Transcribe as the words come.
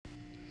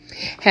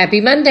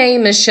Happy Monday,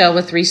 Michelle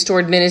with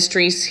Restored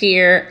Ministries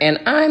here, and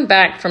I'm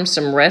back from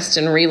some rest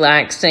and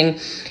relaxing.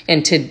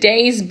 And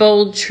today's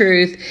bold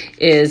truth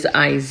is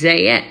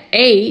Isaiah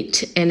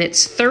 8, and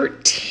it's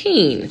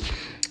 13.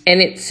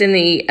 And it's in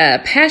the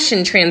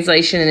Passion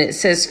Translation, and it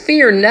says,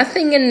 "Fear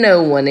nothing and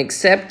no one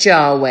except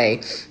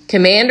Yahweh,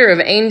 commander of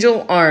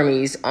angel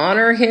armies.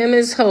 Honor him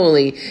as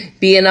holy.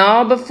 Be in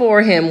awe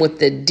before him with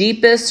the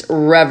deepest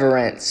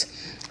reverence."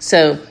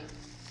 So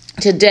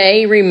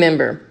today,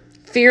 remember,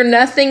 fear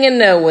nothing and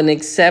no one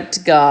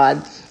except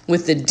God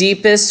with the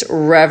deepest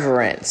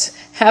reverence.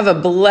 Have a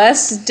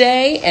blessed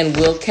day, and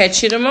we'll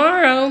catch you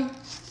tomorrow.